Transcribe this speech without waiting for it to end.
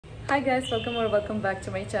Hi guys, welcome back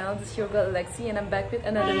to my channel. This is your girl Alexi and I'm back with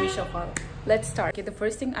another Meesho haul. Let's start. Okay, the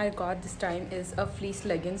first thing I got this time is a fleece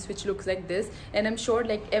leggings which looks like this, and I'm sure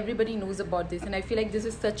like everybody knows about this, and I feel like this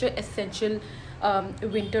is such an essential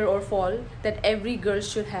winter or fall that every girl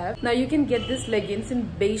should have. Now you can get this leggings in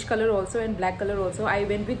beige color also and black color also. I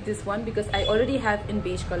went with this one because I already have in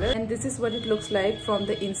beige color, and this is what it looks like from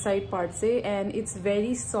the inside part say, and it's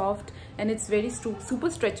very soft and it's very super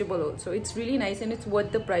stretchable also. It's really nice and it's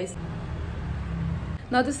worth the price.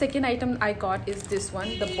 Now the second item I got is this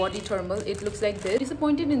one, the body thermal. It looks like this.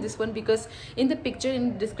 Disappointed in this one because in the picture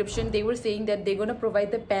in the description they were saying that they're gonna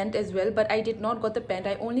provide the pant as well, but I did not got the pant.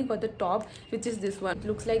 I only got the top, which is this one. It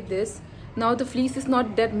looks like this. Now the fleece is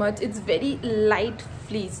not that much. It's very light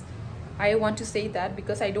fleece. I want to say that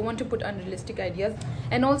because I don't want to put unrealistic ideas.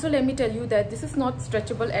 And also let me tell you that this is not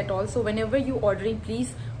stretchable at all. So whenever you ordering,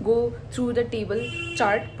 please go through the table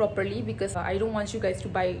chart properly because I don't want you guys to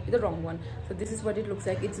buy the wrong one. So this is what it looks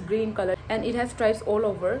like. It's green color and it has stripes all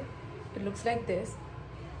over. It looks like this,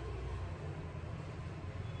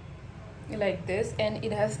 and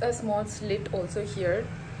it has a small slit also here.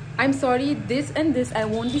 I'm sorry, this and this I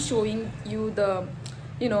won't be showing you the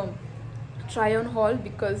try on haul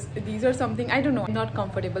because these are something I don't know, I'm not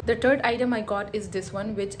comfortable. The third item I got is this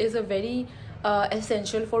one, which is a very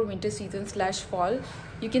essential for winter season / fall.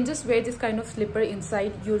 You can just wear this kind of slipper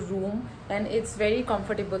inside your room and it's very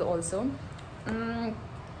comfortable also.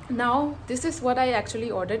 Now this is what I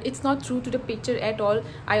actually ordered. It's not true to the picture at all.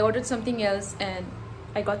 I ordered something else and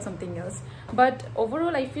I got something else, but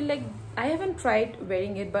overall I feel like I haven't tried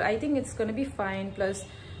wearing it, but I think it's gonna be fine. Plus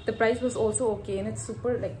the price was also okay and it's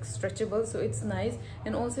super like stretchable, so it's nice.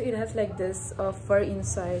 And also it has like this fur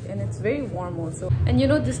inside and it's very warm also. And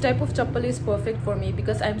this type of chappal is perfect for me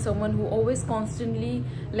because I'm someone who always constantly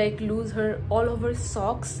like lose all of her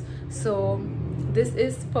socks, so this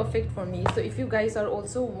is perfect for me. So if you guys are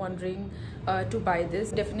also wondering to buy this,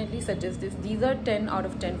 definitely suggest this. These are 10 out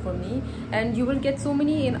of 10 for me, and you will get so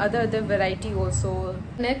many in other variety also.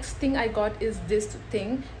 Next thing I got is this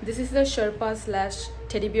thing. This is the Sherpa /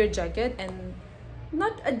 teddy bear jacket, and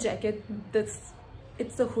not a jacket,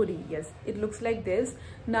 it's a hoodie. Yes, it looks like this.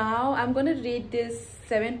 Now I'm gonna rate this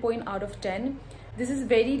 7 point out of 10. This is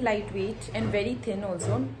very lightweight and very thin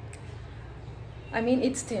also. I mean,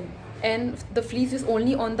 it's thin and the fleece is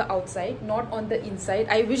only on the outside, not on the inside.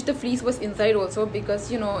 I wish the fleece was inside also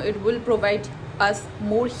because it will provide us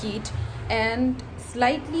more heat, and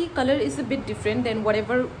slightly color is a bit different than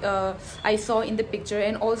whatever I saw in the picture.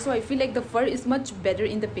 And also I feel like the fur is much better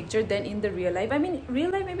in the picture than in the real life. I mean, real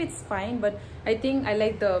life maybe it's fine, but I think I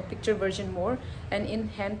like the picture version more. And in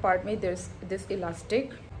hand part may there's this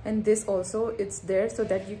elastic, and this also it's there so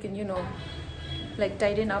that you can like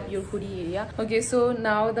tighten up your hoodie area. Okay, so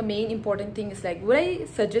now the main important thing is like, would I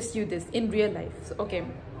suggest you this in real life? So, okay,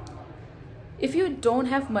 if you don't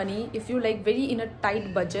have money, if you're like very in a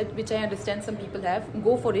tight budget, which I understand some people have,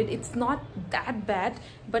 go for it. It's not that bad,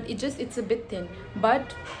 but it's a bit thin.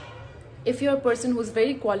 But if you're a person who's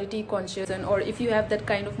very quality conscious, or if you have that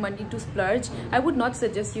kind of money to splurge, I would not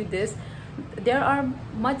suggest you this. There are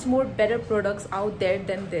much more better products out there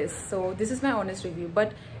than this. So this is my honest review.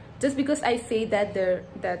 But just because I say that there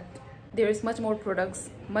is much more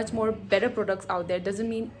better products out there, doesn't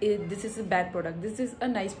mean this is a bad product. This is a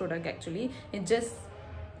nice product actually.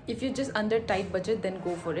 If you're just under tight budget, then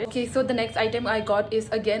go for it. Okay, so the next item I got is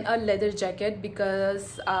again a leather jacket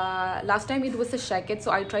because last time it was a jacket,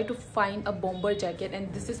 so I tried to find a bomber jacket,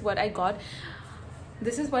 and this is what I got.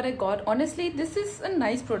 Honestly, this is a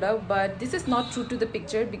nice product, but this is not true to the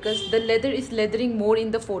picture because the leather is leathering more in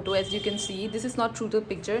the photo. As you can see, this is not true to the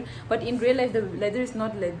picture, but in real life the leather is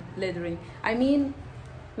not leathering. I mean,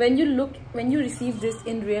 when you receive this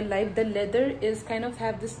in real life, the leather is kind of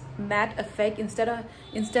have this matte effect instead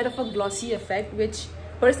of a glossy effect, which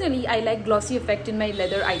personally I like glossy effect in my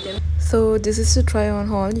leather item. So this is the try on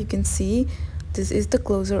haul. You can see this is the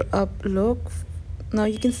closer up look. Now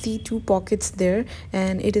you can see 2 pockets there,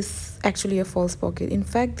 and it is actually a false pocket. In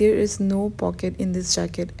fact, there is no pocket in this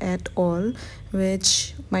jacket at all,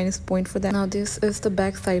 which minus point for that. Now this is the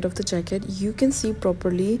back side of the jacket. You can see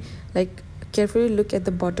properly, like carefully look at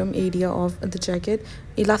the bottom area of the jacket.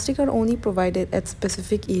 Elastic are only provided at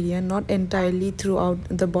specific area, not entirely throughout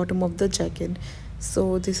the bottom of the jacket.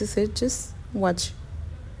 So this is it, just watch.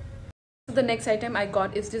 The next item I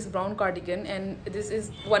got is this brown cardigan, and this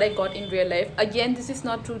is what I got in real life. Again, this is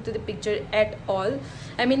not true to the picture at all.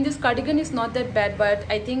 I mean, this cardigan is not that bad, but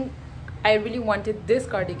I think I really wanted this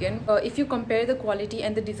cardigan. If you compare the quality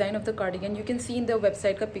and the design of the cardigan, you can see in the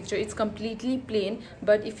website ka picture, it's completely plain.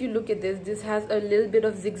 But if you look at this has a little bit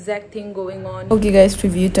of zigzag thing going on. Okay guys,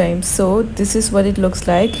 review time. So this is what it looks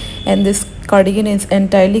like, and this cardigan is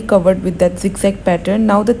entirely covered with that zigzag pattern.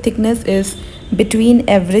 Now the thickness is between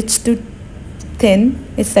average to thin.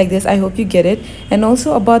 It's like this. I hope you get it. And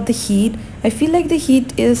also about the heat, I feel like the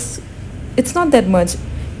heat is, it's not that much.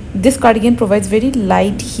 This cardigan provides very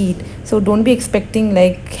light heat, so don't be expecting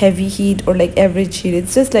like heavy heat or like average heat.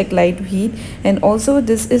 It's just like light heat. And also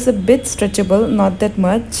this is a bit stretchable, not that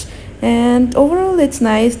much, and overall it's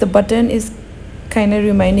nice. The button is kind of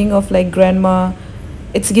reminding of like grandma,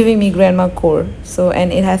 it's giving me grandma core. So,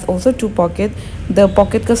 and it has also 2 pockets. The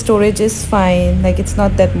pocket ka storage is fine, like it's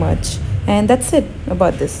not that much. And that's it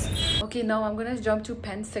about this. Okay, now I'm gonna jump to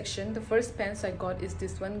pants section. The first pants I got is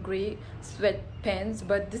this one, gray sweatpants,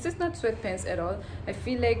 but this is not sweatpants at all. I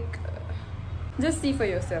feel like just see for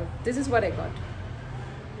yourself. This is what I got.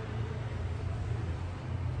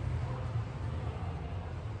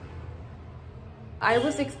 I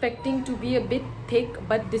was expecting to be a bit thick,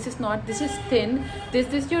 but this is not. This is thin.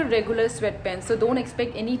 This is your regular sweatpants, so don't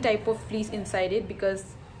expect any type of fleece inside it because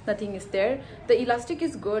nothing is there. The elastic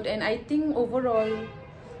is good, and I think overall,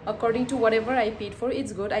 according to whatever I paid for,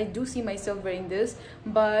 it's good. I do see myself wearing this,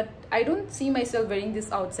 but I don't see myself wearing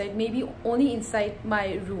this outside, maybe only inside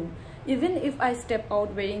my room. Even if I step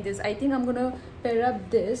out wearing this, I think I'm gonna pair up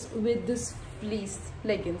this with this fleece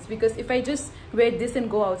leggings, because if I just wear this and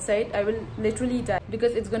go outside, I will literally die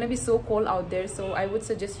because it's gonna be so cold out there. So I would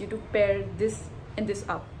suggest you to pair this and this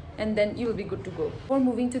up, and then you will be good to go. Before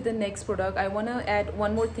moving to the next product, I want to add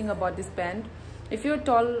one more thing about this pant. If you're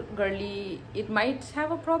tall girly, it might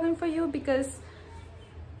have a problem for you because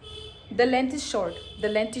the length is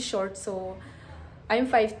short. So I'm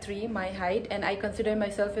 5'3", my height, and I consider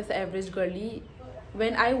myself as average girly.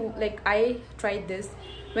 When I tried this,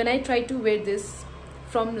 when I tried to wear this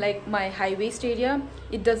from like my high waist area,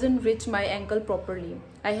 it doesn't reach my ankle properly.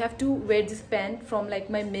 I have to wear this pant from like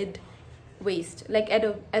my mid waist, like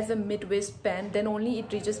as a mid waist pant, then only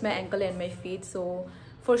it reaches my ankle and my feet. So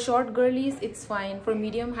for short girlies it's fine, for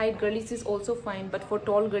medium height girlies is also fine, but for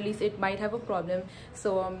tall girlies it might have a problem.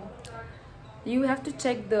 So you have to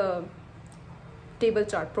check the table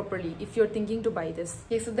chart properly if you're thinking to buy this.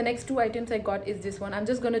 Okay, so the next 2 items I got is this one. I'm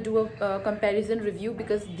just gonna do a comparison review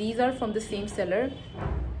because these are from the same seller.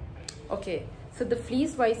 Okay, so the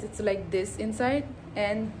fleece wise, it's like this inside,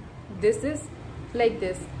 and this is like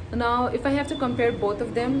this. Now if I have to compare both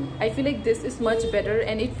of them, I feel like this is much better,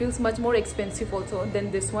 and it feels much more expensive also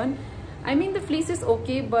than this one. I mean, the fleece is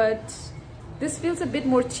okay, but this feels a bit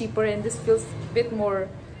more cheaper, and this feels a bit more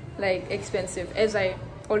like expensive, as I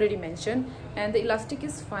already mentioned. And the elastic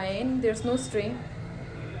is fine, there's no string,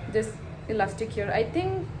 this elastic here. I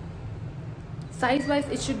think size wise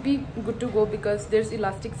it should be good to go because there's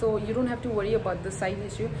elastic, so you don't have to worry about the size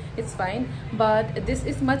issue. It's fine. But this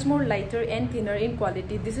is much more lighter and thinner in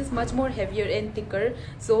quality. This is much more heavier and thicker.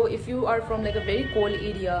 So if you are from like a very cold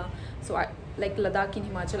area, so like Ladakh in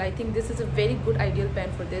Himachal, I think this is a very good ideal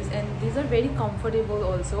pant for this. And these are very comfortable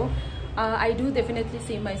also. I do definitely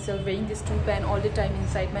see myself wearing this 2 pants all the time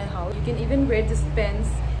inside my house. You can even wear this pants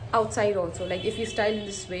outside also, like if you style in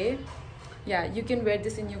this way, yeah, you can wear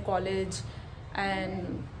this in your college,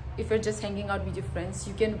 and if you're just hanging out with your friends,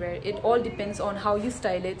 you can wear it. All depends on how you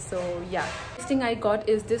style it. So yeah, next thing I got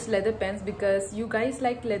is this leather pants because you guys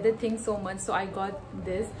like leather things so much, so I got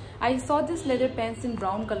this. I saw this leather pants in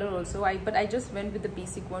brown color also, but I just went with the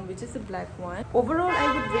basic one, which is the black one. Overall I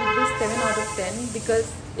would rate this 7 out of 10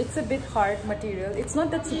 because it's a bit hard material. It's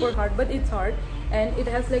not that super hard, but it's hard, and it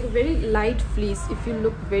has like a very light fleece if you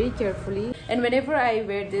look very carefully. And whenever I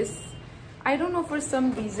wear this, I don't know, for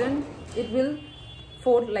some reason it will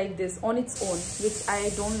fold like this on its own, which I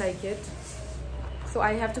don't like it. So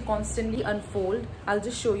I have to constantly unfold. I'll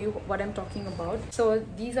just show you what I'm talking about. So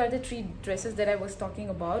these are the 3 dresses that I was talking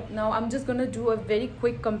about. Now I'm just gonna do a very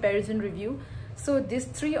quick comparison review. So these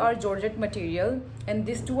 3 are georgette material, and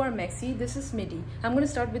these 2 are maxi. This is midi. I'm gonna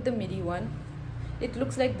start with the midi one. It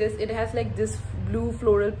looks like this. It has like this blue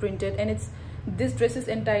floral printed, and this dress is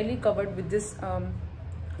entirely covered with this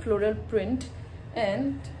floral print,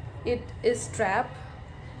 and it is strap.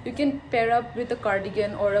 You can pair up with a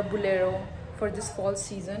cardigan or a bolero for this fall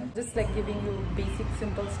season, just like giving you basic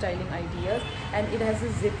simple styling ideas. And it has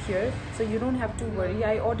a zip here, so you don't have to worry.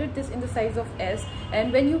 I ordered this in the size of S,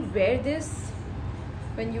 and when you wear this,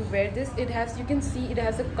 it has, you can see it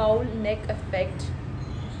has a cowl neck effect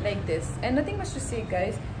like this. And nothing much to say,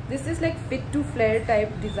 guys. This is like fit to flare type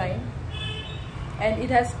design, and it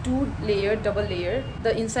has 2 layer, double layer.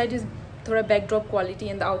 The inside is thora backdrop quality,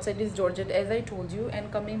 and the outside is georgette as I told you.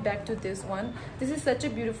 And coming back to this one, this is such a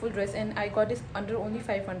beautiful dress, and I got this under only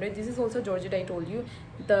 500. This is also georgette, I told you.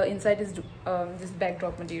 The inside is this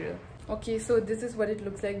backdrop material. Okay, so this is what it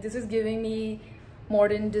looks like. This is giving me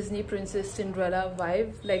modern Disney Princess Cinderella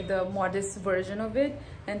vibe, like the modest version of it.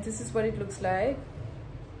 And this is what it looks like.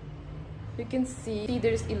 You can see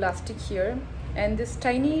there's elastic here and this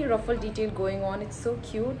tiny ruffle detail going on. It's so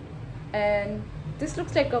cute. And this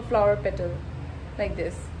looks like a flower petal, like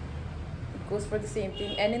this. It goes for the same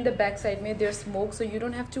thing. And in the back side there's smoke, so you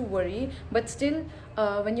don't have to worry. But still,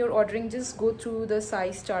 when you're ordering, just go through the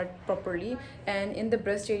size chart properly. And in the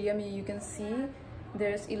breast area, you can see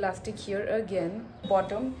there's elastic here again.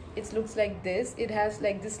 Bottom, it looks like this. It has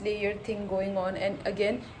like this layered thing going on, and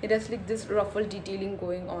again it has like this ruffle detailing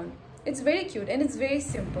going on. It's very cute and it's very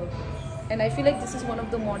simple. And I feel like this is one of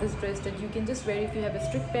the modest dress that you can just wear if you have a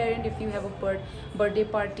strict parent, if you have a birthday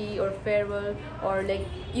party or farewell, or like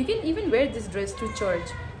you can even wear this dress to church.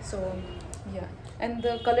 So yeah, and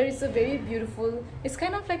the color is a very beautiful, it's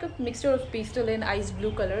kind of like a mixture of pastel and ice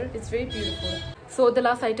blue color. It's very beautiful. So the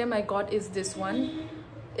last item I got is this one.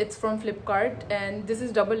 It's from Flipkart, and this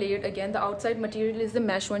is double layered again. The outside material is the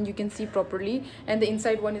mesh one, you can see properly, and the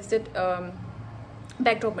inside one is that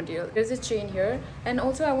backdrop material. There's a chain here, and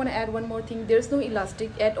also I want to add one more thing. There's no elastic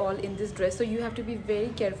at all in this dress, so you have to be very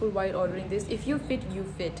careful while ordering this. If you fit, you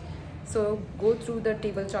fit. So go through the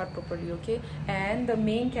table chart properly, okay? And the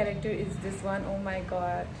main character is this one. Oh my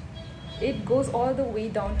god, it goes all the way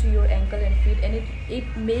down to your ankle and feet, and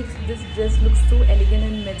it makes this dress look so elegant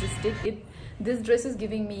and majestic. This dress is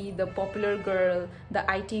giving me the popular girl, the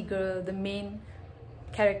IT girl, the main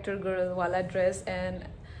character girl wala dress, and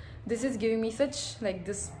this is giving me such like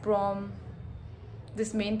this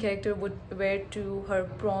main character would wear to her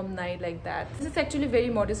prom night, like that. This is actually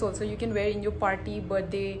very modest also. You can wear in your party,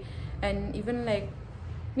 birthday, and even like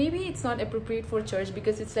maybe it's not appropriate for church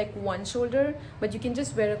because it's like one shoulder, but you can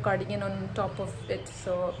just wear a cardigan on top of it.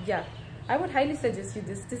 So yeah, I would highly suggest you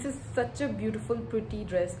this. This is such a beautiful, pretty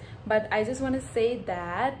dress. But I just want to say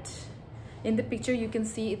that in the picture you can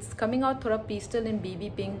see it's coming out thora pastel and baby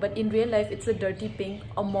pink, but in real life it's a dirty pink,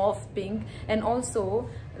 a mauve pink. And also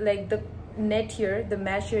like the net here, the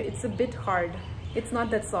mesh here, it's a bit hard. It's not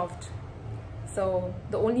that soft. So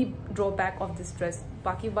the only drawback of this dress,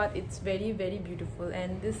 baki baat, it's very, very beautiful.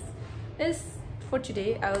 And this is for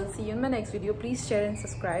today. I will see you in my next video. Please share and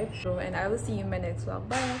subscribe, and I will see you in my next vlog.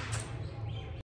 Bye.